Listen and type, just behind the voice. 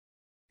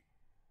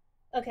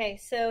Okay,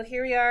 so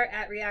here we are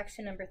at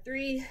reaction number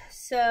 3.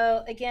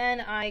 So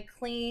again, I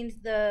cleaned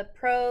the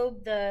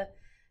probe, the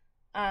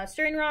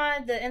stirring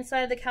rod, the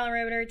inside of the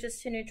calorimeter,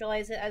 just to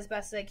neutralize it as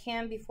best as I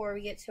can before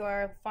we get to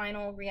our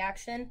final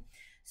reaction.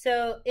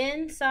 So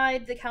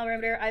inside the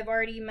calorimeter, I've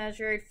already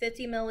measured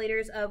 50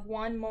 milliliters of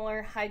 1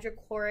 molar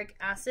hydrochloric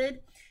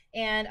acid,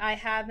 and I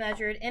have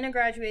measured in a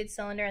graduated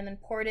cylinder and then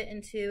poured it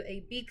into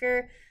a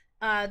beaker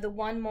the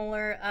 1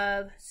 molar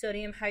of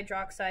sodium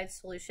hydroxide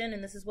solution,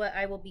 and this is what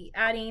I will be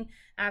adding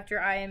after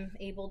I am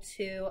able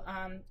to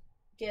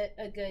get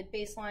a good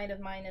baseline of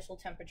my initial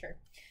temperature.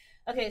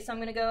 Okay, so I'm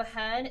going to go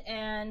ahead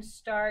and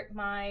start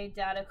my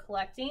data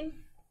collecting,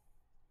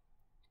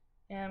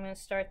 and I'm going to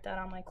start that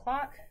on my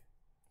clock.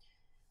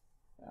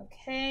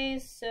 Okay,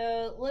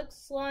 so it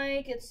looks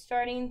like it's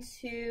starting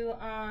to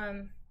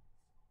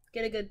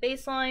get a good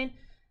baseline.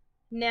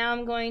 Now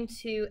I'm going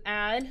to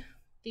add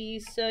the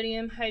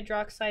sodium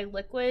hydroxide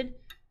liquid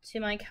to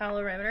my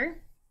calorimeter,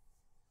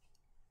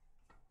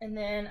 and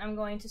then I'm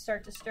going to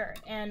start to stir.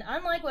 And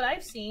unlike what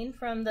I've seen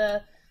from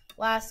the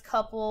last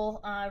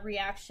couple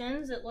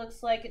reactions, it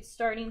looks like it's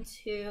starting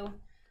to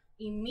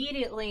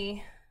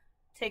immediately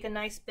take a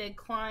nice big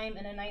climb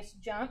and a nice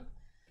jump.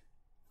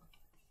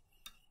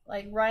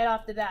 Like right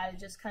off the bat, it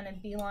just kind of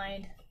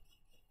beelined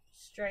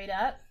straight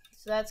up.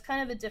 So that's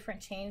kind of a different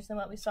change than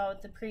what we saw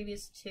with the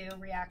previous 2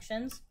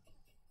 reactions.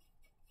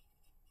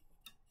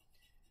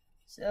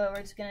 So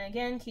we're just going to,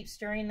 again, keep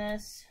stirring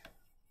this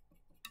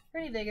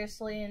pretty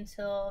vigorously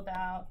until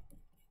about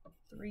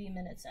 3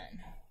 minutes in.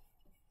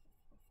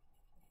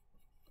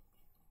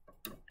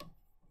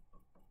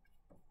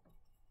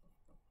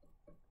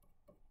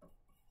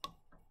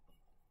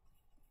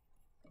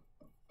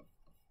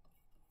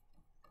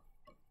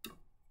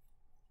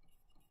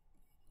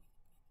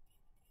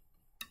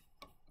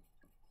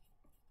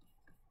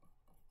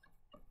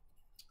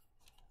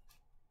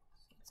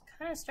 It's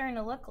kind of starting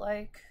to look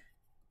like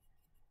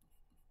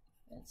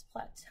it's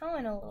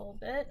plateauing a little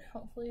bit.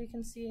 Hopefully you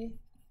can see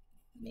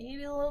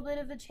maybe a little bit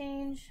of a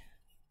change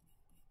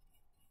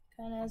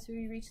kind of as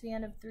we reach the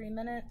end of 3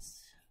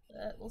 minutes,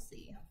 but we'll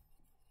see.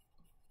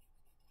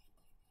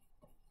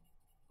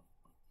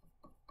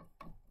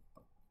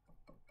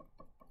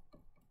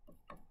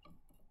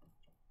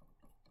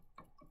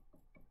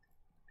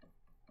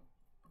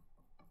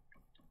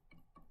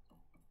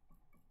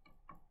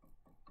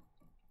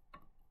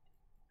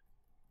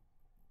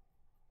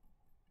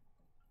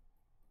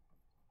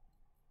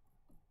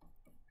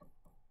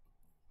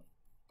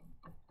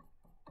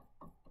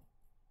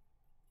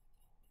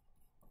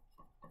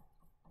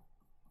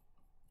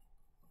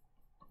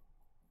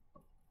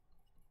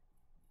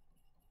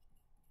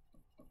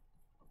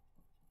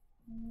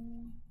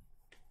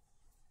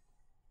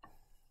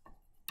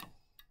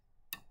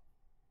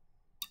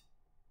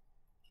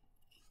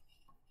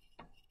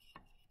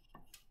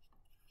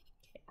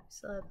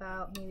 So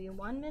about maybe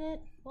 1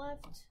 minute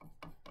left.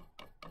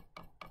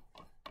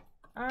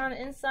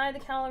 Inside the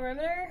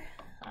calorimeter,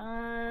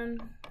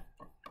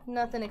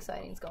 nothing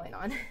exciting is going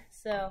on.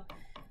 So,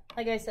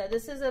 like I said,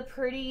 this is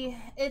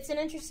it's an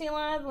interesting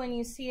lab when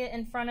you see it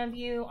in front of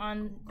you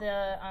on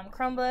the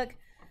Chromebook.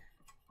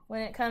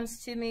 When it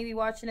comes to maybe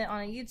watching it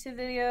on a YouTube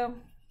video,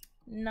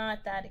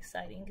 not that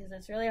exciting because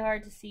it's really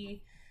hard to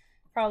see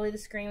probably the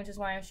screen, which is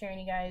why I'm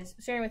sharing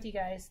with you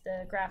guys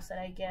the graphs that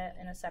I get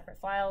in a separate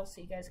file, so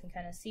you guys can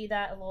kind of see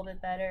that a little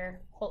bit better.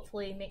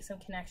 Hopefully make some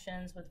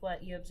connections with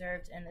what you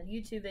observed in the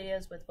YouTube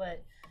videos with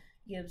what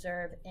you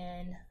observe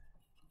in,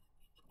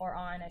 or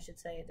on, I should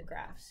say, the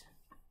graphs.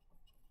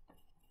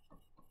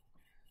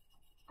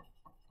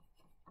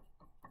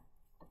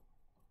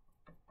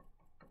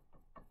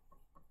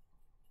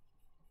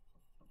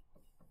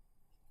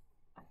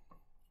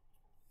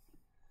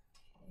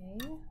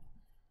 Okay.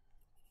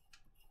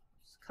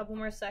 Couple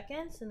more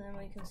seconds and then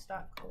we can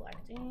stop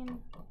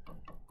collecting.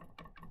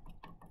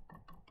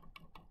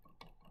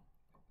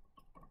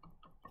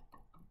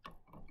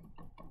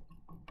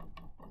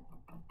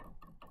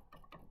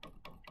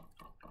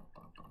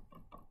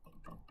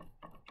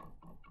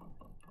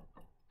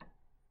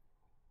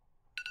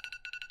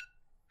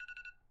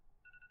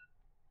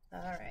 All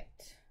right.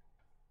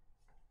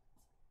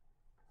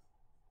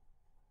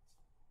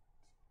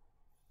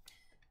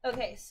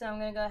 Okay, so I'm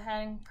gonna go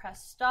ahead and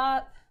press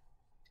stop.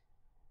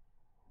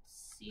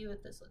 See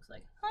what this looks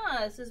like.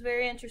 This is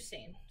very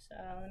interesting. So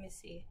let me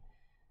see.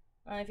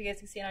 I don't know if you guys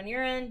can see it on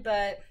your end,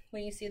 but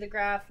when you see the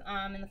graph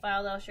in the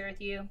file that I'll share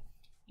with you,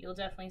 you'll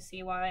definitely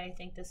see why I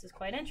think this is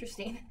quite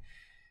interesting.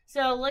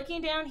 So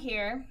looking down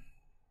here,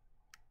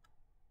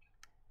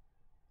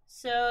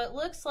 so it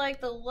looks like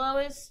the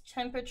lowest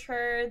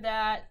temperature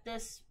that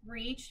this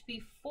reached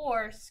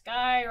before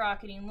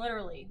skyrocketing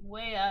literally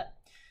way up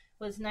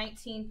was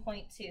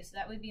 19.2. So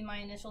that would be my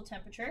initial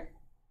temperature.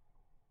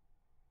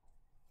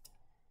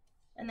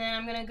 And then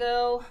I'm gonna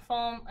go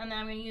follow, and then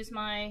I'm gonna use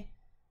my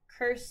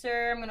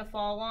cursor. I'm gonna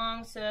follow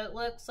along. So it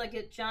looks like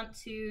it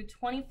jumped to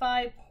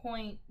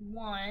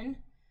 25.1,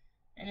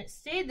 and it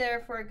stayed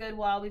there for a good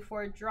while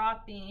before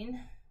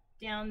dropping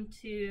down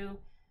to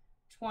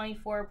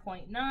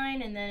 24.9,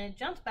 and then it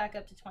jumped back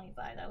up to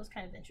 25. That was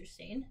kind of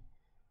interesting.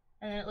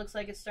 And then it looks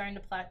like it's starting to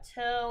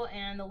plateau,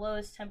 and the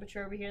lowest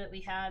temperature over here that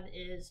we have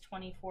is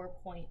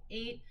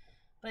 24.8.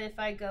 But if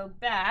I go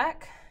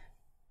back,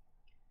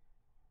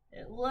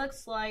 it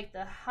looks like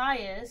the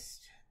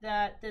highest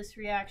that this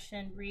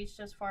reaction reached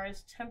as far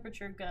as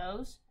temperature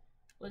goes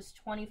was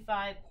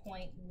 25.1.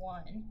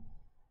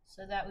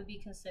 So that would be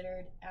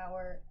considered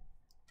our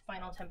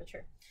final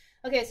temperature.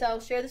 Okay, so I'll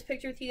share this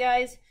picture with you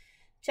guys.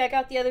 Check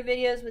out the other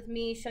videos with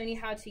me showing you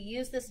how to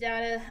use this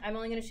data. I'm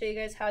only going to show you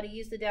guys how to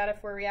use the data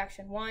for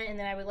reaction 1, and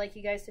then I would like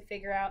you guys to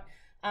figure out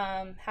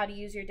how to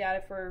use your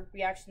data for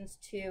reactions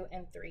 2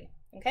 and 3.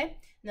 Okay? And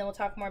then we'll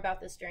talk more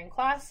about this during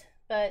class,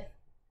 but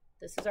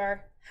this is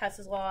our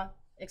Hess's Law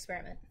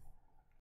experiment.